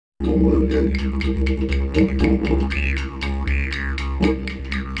My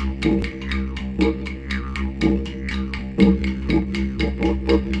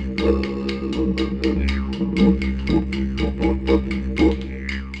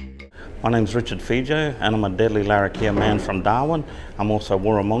name's Richard Fejo and I'm a deadly Larrakia man from Darwin. I'm also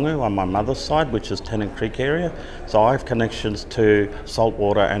Wurrumungu on my mother's side, which is Tennant Creek area. So I have connections to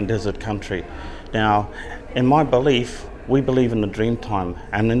saltwater and desert country. Now, in my belief, we believe in the Dreamtime,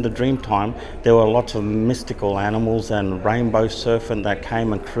 and in the Dreamtime there were lots of mystical animals and rainbow serpent that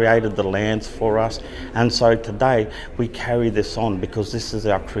came and created the lands for us. And so today we carry this on because this is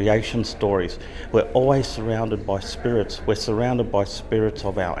our creation stories. We're always surrounded by spirits. We're surrounded by spirits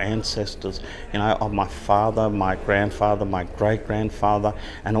of our ancestors, you know, of my father, my grandfather, my great-grandfather,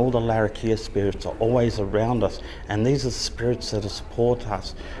 and all the Larrakia spirits are always around us, and these are the spirits that support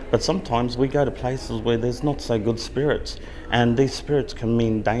us. But sometimes we go to places where there's not so good spirits, and these spirits can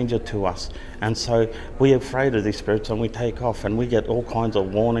mean danger to us, and so we're afraid of these spirits and we take off, and we get all kinds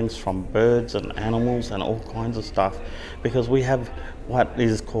of warnings from birds and animals and all kinds of stuff because we have what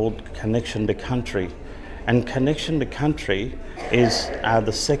is called connection to country. And connection to country is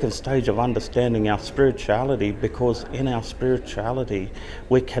the second stage of understanding our spirituality, because in our spirituality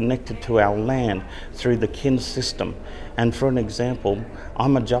we're connected to our land through the kin system. And for an example,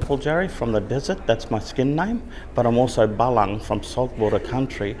 I'm a Juppuljarri from the desert, that's my skin name, but I'm also Balang from saltwater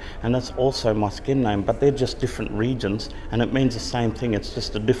country, and that's also my skin name, but they're just different regions and it means the same thing, it's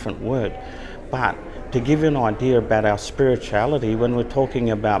just a different word. But to give you an idea about our spirituality, when we're talking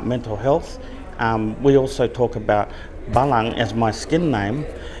about mental health, we also talk about Balang as my skin name.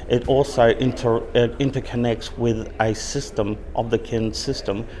 It also interconnects with a system of the kin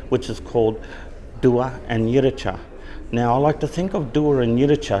system, which is called Dua and Yiricha. Now, I like to think of Dua and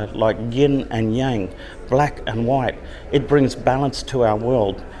Yiricha like yin and yang, black and white. It brings balance to our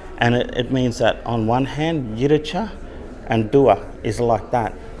world, and it means that on one hand, Yiricha and Dua is like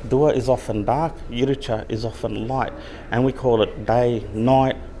that. Dua is often dark, Yiricha is often light, and we call it day,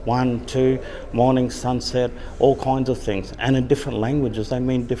 night, 1, 2, morning, sunset, all kinds of things. And in different languages they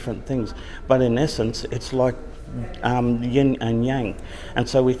mean different things, but in essence it's like yin and yang. And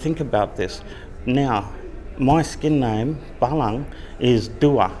so we think about this. Now, my skin name, Balang, is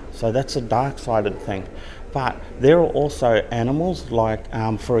Dua, so that's a dark-sided thing. But there are also animals like,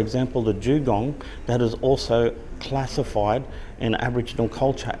 for example, the dugong, that is also classified in Aboriginal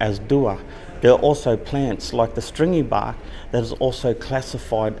culture as Dua. There are also plants like the stringy bark that is also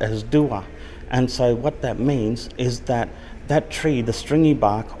classified as Dua. And so what that means is that that tree, the stringy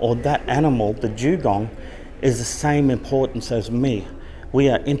bark, or that animal, the dugong, is the same importance as me. We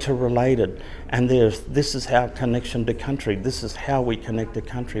are interrelated, and this is our connection to country. This is how we connect to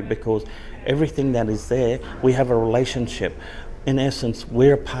country, because everything that is there, we have a relationship. In essence,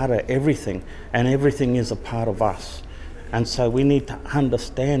 we're a part of everything, and everything is a part of us. And so we need to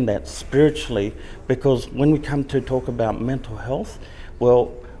understand that spiritually, because when we come to talk about mental health,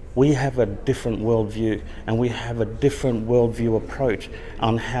 well, we have a different worldview, and we have a different worldview approach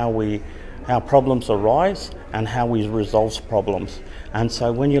on how problems arise and how we resolve problems. And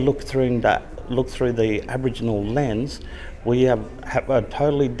so when you look through the Aboriginal lens, we have a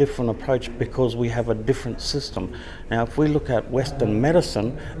totally different approach because we have a different system. Now, if we look at Western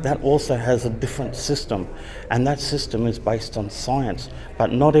medicine, that also has a different system, and that system is based on science.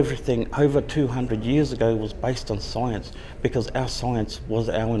 But not everything over 200 years ago was based on science, because our science was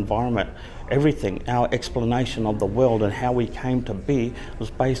our environment. Everything, our explanation of the world and how we came to be goes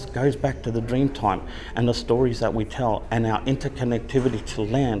back to the Dreamtime and the stories that we tell, and our interconnectivity to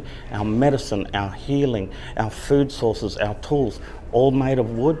land, our medicine, our healing, our food sources, our tools, all made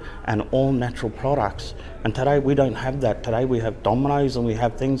of wood and all natural products. And today we don't have that. Today we have Dominoes and we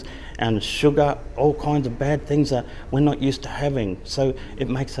have things and sugar, all kinds of bad things that we're not used to having. So it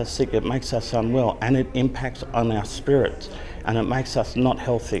makes us sick, it makes us unwell, and it impacts on our spirits, and it makes us not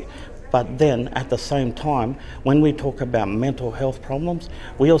healthy. But then at the same time, when we talk about mental health problems,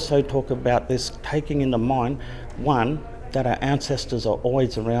 we also talk about this taking into mind, one, that our ancestors are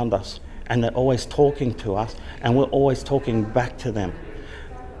always around us and they're always talking to us, and we're always talking back to them.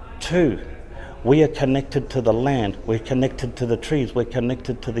 Two, we are connected to the land, we're connected to the trees, we're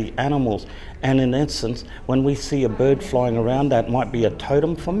connected to the animals, and in essence, when we see a bird flying around that might be a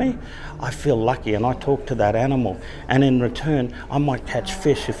totem for me, I feel lucky and I talk to that animal, and in return I might catch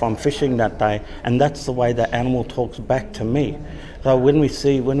fish if I'm fishing that day, and that's the way the animal talks back to me. So when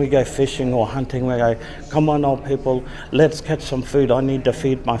we go fishing or hunting, we go, come on old people, let's catch some food, I need to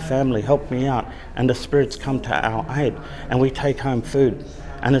feed my family, help me out, and the spirits come to our aid and we take home food.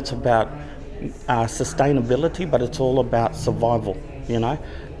 And it's about sustainability, but it's all about survival, you know.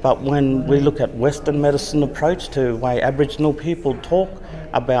 But when we look at Western medicine approach to the way Aboriginal people talk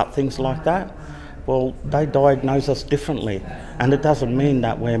about things like that, well, they diagnose us differently. And it doesn't mean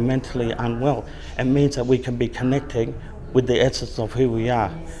that we're mentally unwell. It means that we can be connecting with the essence of who we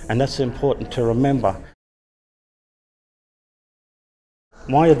are. And that's important to remember.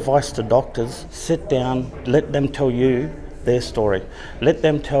 My advice to doctors, sit down, let them tell you their story. Let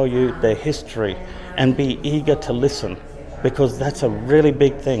them tell you their history and be eager to listen, because that's a really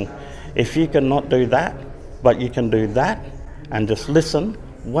big thing. If you cannot do that, but you can do that and just listen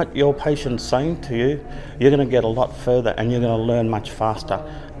what your patient's saying to you, you're going to get a lot further and you're going to learn much faster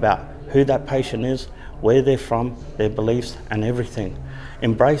about who that patient is, where they're from, their beliefs and everything.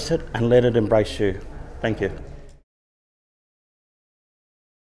 Embrace it and let it embrace you. Thank you.